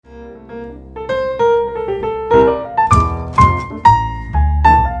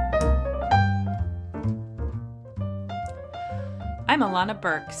Alana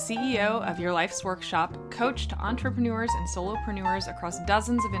Burke, CEO of Your Life's Workshop, coach to entrepreneurs and solopreneurs across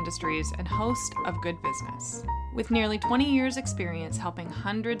dozens of industries, and host of Good Business. With nearly 20 years' experience helping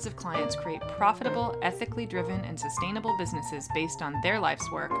hundreds of clients create profitable, ethically driven, and sustainable businesses based on their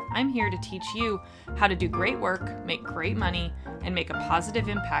life's work, I'm here to teach you how to do great work, make great money, and make a positive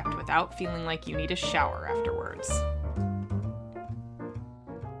impact without feeling like you need a shower afterwards.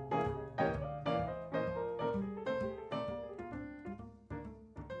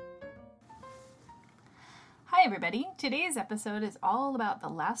 Hi everybody, today's episode is all about the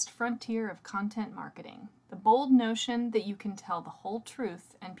last frontier of content marketing, the bold notion that you can tell the whole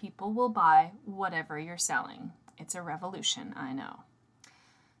truth and people will buy whatever you're selling. It's a revolution, I know.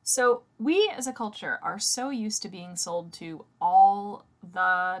 So we as a culture are so used to being sold to all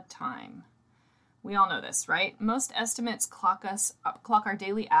the time. We all know this, right? Most estimates clock our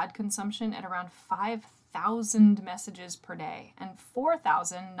daily ad consumption at around 5,000 messages per day, and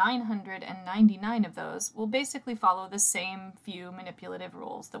 4,999 of those will basically follow the same few manipulative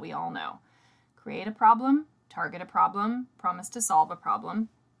rules that we all know. Create a problem, target a problem, promise to solve a problem,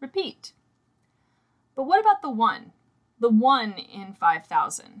 repeat. But what about the one? The one in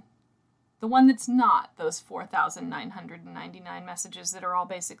 5,000? The one that's not those 4,999 messages that are all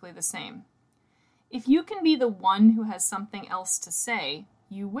basically the same. If you can be the one who has something else to say,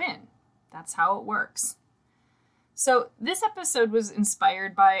 you win. That's how it works. So this episode was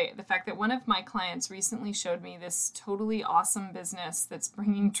inspired by the fact that one of my clients recently showed me this totally awesome business that's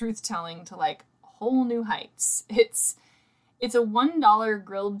bringing truth-telling to like whole new heights. It's a $1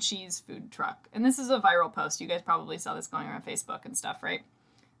 grilled cheese food truck. And this is a viral post. You guys probably saw this going around Facebook and stuff, right?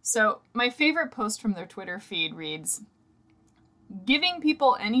 So my favorite post from their Twitter feed reads, "Giving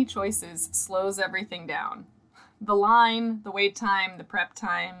people any choices slows everything down. The line, the wait time, the prep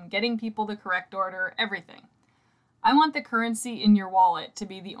time, getting people the correct order, everything. I want the currency in your wallet to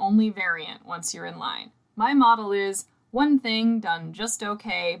be the only variant once you're in line. My model is one thing done just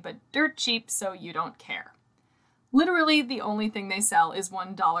okay, but dirt cheap so you don't care." Literally, the only thing they sell is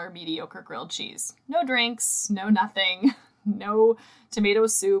 $1 mediocre grilled cheese. No drinks, no nothing, no tomato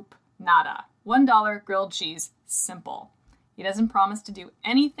soup, nada. $1 grilled cheese, simple. He doesn't promise to do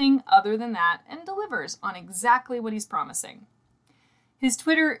anything other than that and delivers on exactly what he's promising. His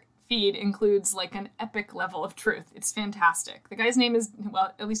Twitter feed includes like an epic level of truth. It's fantastic. The guy's name is,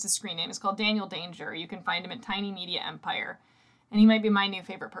 well, at least his screen name is called Daniel Danger. You can find him at Tiny Media Empire, and he might be my new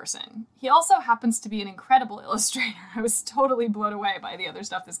favorite person. He also happens to be an incredible illustrator. I was totally blown away by the other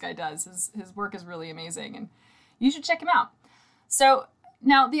stuff this guy does. His work is really amazing, and you should check him out. So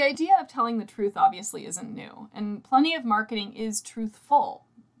now, the idea of telling the truth obviously isn't new, and plenty of marketing is truthful.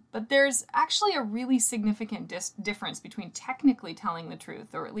 But there's actually a really significant difference between technically telling the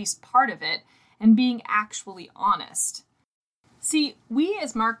truth, or at least part of it, and being actually honest. See, we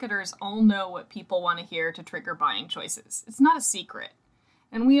as marketers all know what people want to hear to trigger buying choices. It's not a secret.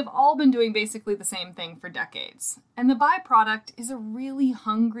 And we have all been doing basically the same thing for decades. And the byproduct is a really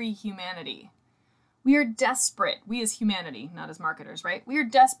hungry humanity. We are desperate, we as humanity, not as marketers, right? We are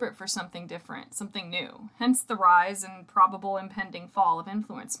desperate for something different, something new. Hence the rise and probable impending fall of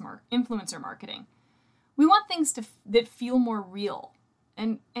influencer marketing. We want things that feel more real.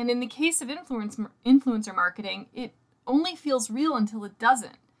 And in the case of influencer marketing, it only feels real until it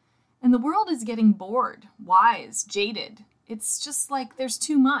doesn't. And the world is getting bored, wise, jaded. It's just like there's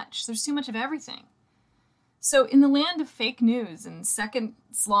too much. There's too much of everything. So in the land of fake news and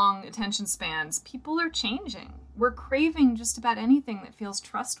seconds-long attention spans, people are changing. We're craving just about anything that feels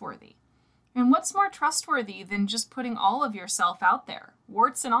trustworthy. And what's more trustworthy than just putting all of yourself out there,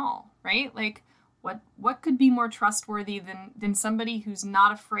 warts and all, right? Like, what could be more trustworthy than somebody who's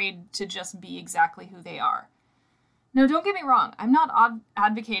not afraid to just be exactly who they are? Now, don't get me wrong. I'm not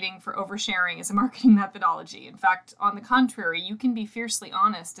advocating for oversharing as a marketing methodology. In fact, on the contrary, you can be fiercely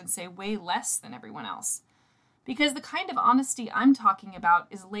honest and say way less than everyone else. Because the kind of honesty I'm talking about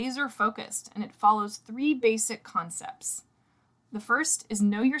is laser focused, and it follows 3 basic concepts. The first is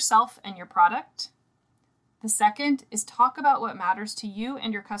know yourself and your product. The second is talk about what matters to you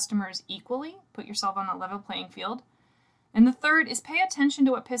and your customers equally. Put yourself on a level playing field. And the third is pay attention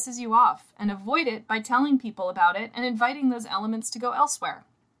to what pisses you off and avoid it by telling people about it and inviting those elements to go elsewhere.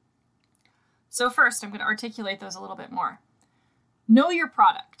 So first, I'm going to articulate those a little bit more. Know your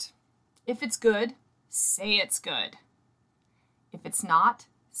product. If it's good, say it's good. If it's not,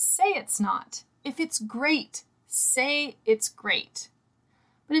 say it's not. If it's great, say it's great.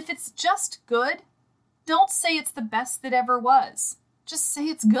 But if it's just good, don't say it's the best that ever was. Just say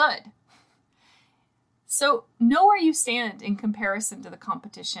it's good. So know where you stand in comparison to the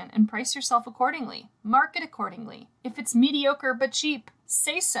competition and price yourself accordingly. Market accordingly. If it's mediocre but cheap,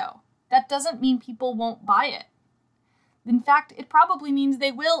 say so. That doesn't mean people won't buy it. In fact, it probably means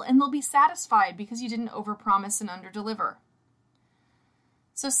they will, and they'll be satisfied because you didn't overpromise and underdeliver.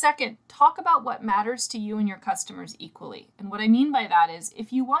 So second, talk about what matters to you and your customers equally. And what I mean by that is,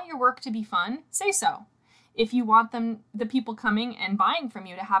 if you want your work to be fun, say so. If you want the people coming and buying from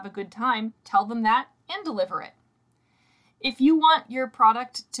you to have a good time, tell them that and deliver it. If you want your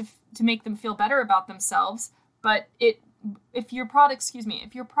product to make them feel better about themselves, but if your product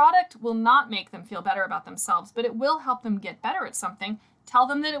will not make them feel better about themselves, but it will help them get better at something, tell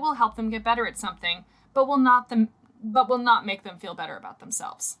them that it will help them get better at something, but will not make them feel better about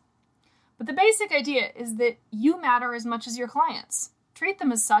themselves. But the basic idea is that you matter as much as your clients. Treat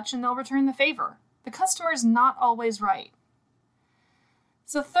them as such and they'll return the favor. The customer is not always right.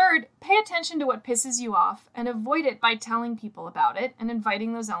 So third, pay attention to what pisses you off and avoid it by telling people about it and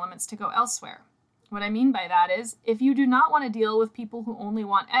inviting those elements to go elsewhere. What I mean by that is, if you do not want to deal with people who only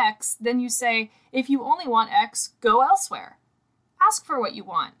want X, then you say, if you only want X, go elsewhere. Ask for what you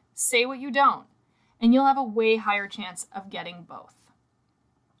want, say what you don't, and you'll have a way higher chance of getting both.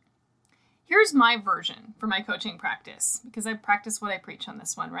 Here's my version for my coaching practice, because I practice what I preach on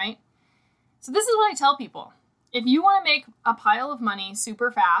this one, right? So this is what I tell people. If you want to make a pile of money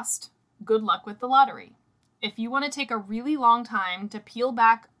super fast, good luck with the lottery. If you want to take a really long time to peel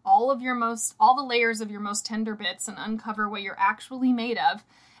back all the layers of your most tender bits and uncover what you're actually made of,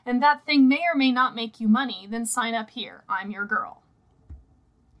 and that thing may or may not make you money, then sign up here. I'm your girl.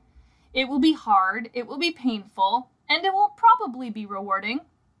 It will be hard, it will be painful, and it will probably be rewarding.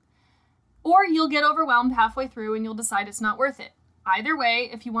 Or you'll get overwhelmed halfway through and you'll decide it's not worth it. Either way,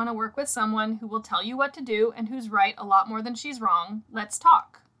 if you want to work with someone who will tell you what to do and who's right a lot more than she's wrong, let's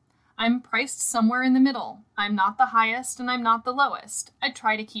talk. I'm priced somewhere in the middle. I'm not the highest and I'm not the lowest. I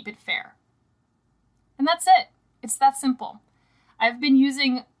try to keep it fair. And that's it. It's that simple. I've been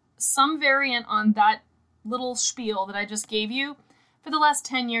using some variant on that little spiel that I just gave you for the last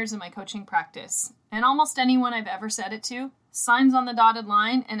 10 years in my coaching practice. And almost anyone I've ever said it to signs on the dotted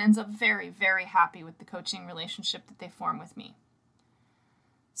line and ends up very, very happy with the coaching relationship that they form with me.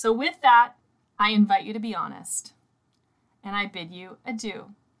 So with that, I invite you to be honest. And I bid you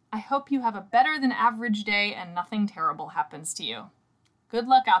adieu. I hope you have a better than average day and nothing terrible happens to you. Good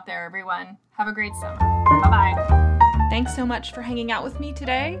luck out there, everyone. Have a great summer. Bye-bye. Thanks so much for hanging out with me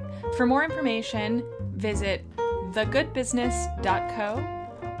today. For more information, visit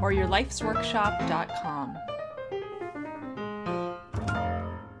thegoodbusiness.co or yourlifesworkshop.com.